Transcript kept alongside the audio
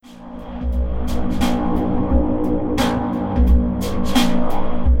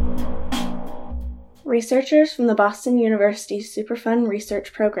Researchers from the Boston University Superfund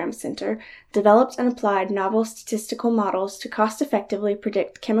Research Program Center developed and applied novel statistical models to cost-effectively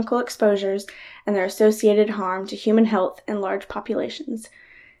predict chemical exposures and their associated harm to human health in large populations.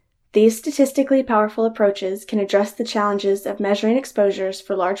 These statistically powerful approaches can address the challenges of measuring exposures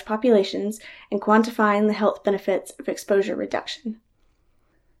for large populations and quantifying the health benefits of exposure reduction.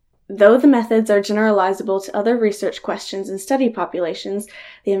 Though the methods are generalizable to other research questions and study populations,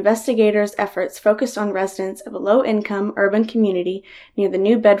 the investigators' efforts focused on residents of a low-income urban community near the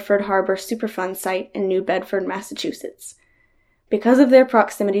New Bedford Harbor Superfund site in New Bedford, Massachusetts. Because of their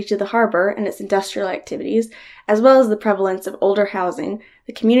proximity to the harbor and its industrial activities, as well as the prevalence of older housing,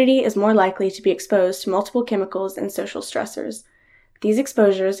 the community is more likely to be exposed to multiple chemicals and social stressors. These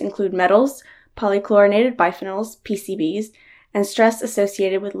exposures include metals, polychlorinated biphenyls, PCBs, and stress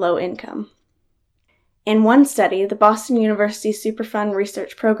associated with low income. In one study, the Boston University Superfund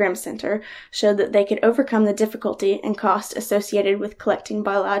Research Program Center showed that they could overcome the difficulty and cost associated with collecting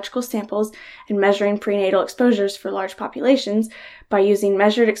biological samples and measuring prenatal exposures for large populations by using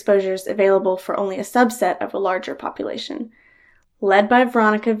measured exposures available for only a subset of a larger population. Led by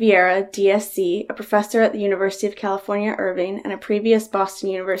Veronica Vieira, DSC, a professor at the University of California, Irvine, and a previous Boston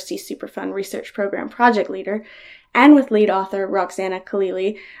University Superfund Research Program project leader, and with lead author Roxana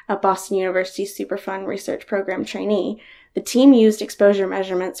Khalili, a Boston University Superfund Research Program trainee, the team used exposure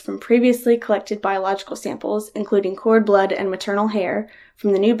measurements from previously collected biological samples, including cord blood and maternal hair,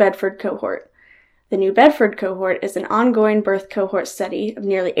 from the New Bedford cohort. The New Bedford cohort is an ongoing birth cohort study of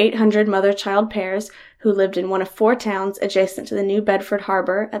nearly 800 mother-child pairs who lived in one of 4 towns adjacent to the New Bedford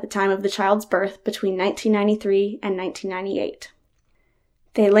Harbor at the time of the child's birth between 1993 and 1998.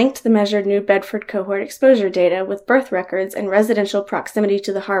 They linked the measured New Bedford cohort exposure data with birth records and residential proximity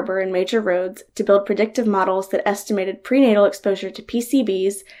to the harbor and major roads to build predictive models that estimated prenatal exposure to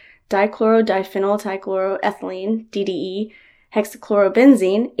PCBs, dichlorodiphenyltrichloroethylene, DDE,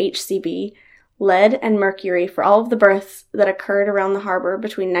 hexachlorobenzene, HCB, lead, and mercury for all of the births that occurred around the harbor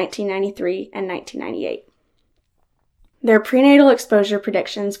between 1993 and 1998. Their prenatal exposure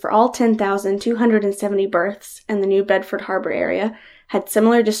predictions for all 10,270 births in the New Bedford Harbor area had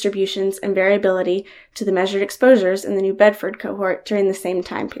similar distributions and variability to the measured exposures in the New Bedford cohort during the same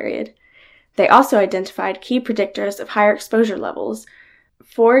time period. They also identified key predictors of higher exposure levels.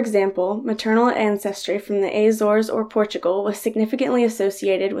 For example, maternal ancestry from the Azores or Portugal was significantly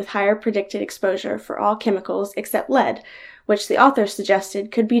associated with higher predicted exposure for all chemicals except lead, which the authors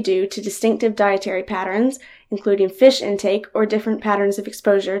suggested could be due to distinctive dietary patterns, including fish intake or different patterns of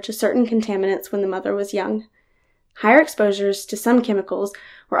exposure to certain contaminants when the mother was young. Higher exposures to some chemicals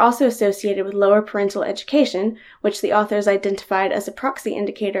were also associated with lower parental education, which the authors identified as a proxy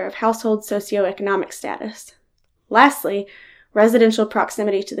indicator of household socioeconomic status. Lastly, residential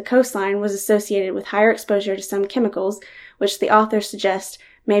proximity to the coastline was associated with higher exposure to some chemicals, which the authors suggest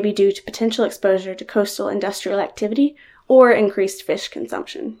may be due to potential exposure to coastal industrial activity or increased fish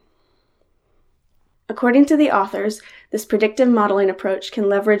consumption. According to the authors, this predictive modeling approach can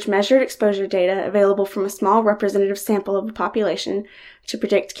leverage measured exposure data available from a small representative sample of a population to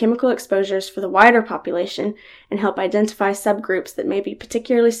predict chemical exposures for the wider population and help identify subgroups that may be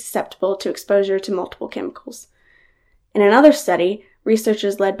particularly susceptible to exposure to multiple chemicals. In another study,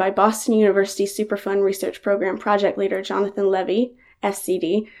 researchers led by Boston University Superfund Research Program project leader Jonathan Levy,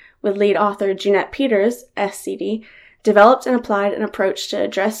 SCD, with lead author Jeanette Peters, SCD, developed and applied an approach to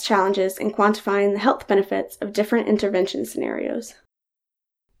address challenges in quantifying the health benefits of different intervention scenarios.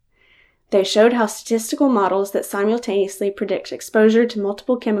 They showed how statistical models that simultaneously predict exposure to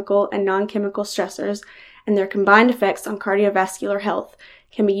multiple chemical and non-chemical stressors and their combined effects on cardiovascular health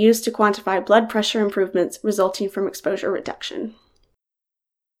can be used to quantify blood pressure improvements resulting from exposure reduction.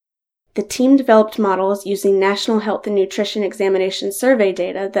 The team developed models using National Health and Nutrition Examination Survey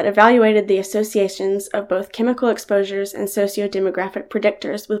data that evaluated the associations of both chemical exposures and socio-demographic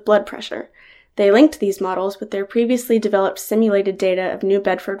predictors with blood pressure. They linked these models with their previously developed simulated data of New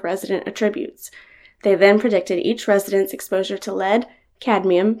Bedford resident attributes. They then predicted each resident's exposure to lead,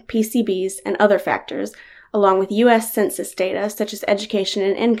 cadmium, PCBs, and other factors, along with U.S. Census data such as education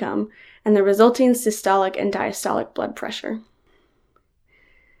and income, and the resulting systolic and diastolic blood pressure.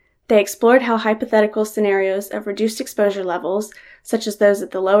 They explored how hypothetical scenarios of reduced exposure levels, such as those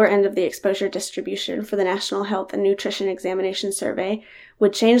at the lower end of the exposure distribution for the National Health and Nutrition Examination Survey,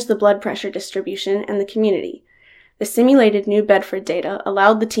 would change the blood pressure distribution and the community. The simulated New Bedford data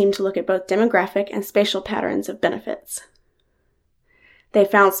allowed the team to look at both demographic and spatial patterns of benefits. They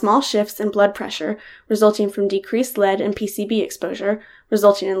found small shifts in blood pressure resulting from decreased lead and PCB exposure,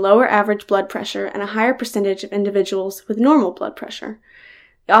 resulting in lower average blood pressure and a higher percentage of individuals with normal blood pressure.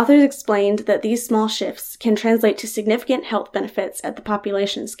 The authors explained that these small shifts can translate to significant health benefits at the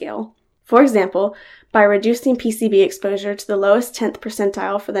population scale. For example, by reducing PCB exposure to the lowest 10th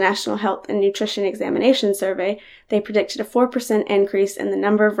percentile for the National Health and Nutrition Examination Survey, they predicted a 4% increase in the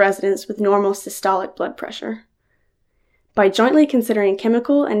number of residents with normal systolic blood pressure. By jointly considering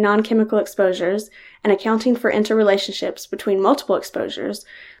chemical and non-chemical exposures and accounting for interrelationships between multiple exposures,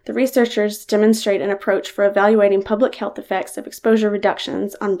 the researchers demonstrate an approach for evaluating public health effects of exposure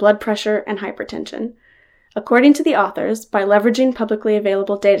reductions on blood pressure and hypertension. According to the authors, by leveraging publicly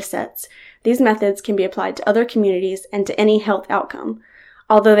available datasets, these methods can be applied to other communities and to any health outcome,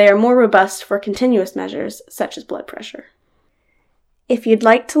 although they are more robust for continuous measures such as blood pressure. If you'd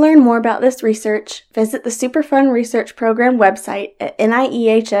like to learn more about this research, visit the Superfund Research Program website at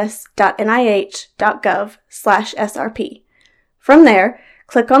niehs.nih.gov/SRP. From there,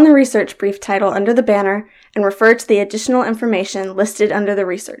 click on the research brief title under the banner and refer to the additional information listed under the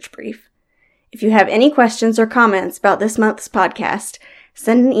research brief. If you have any questions or comments about this month's podcast,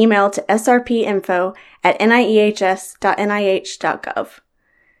 send an email to srpinfo@niehs.nih.gov.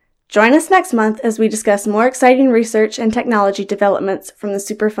 Join us next month as we discuss more exciting research and technology developments from the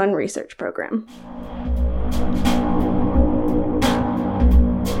Superfund Research Program.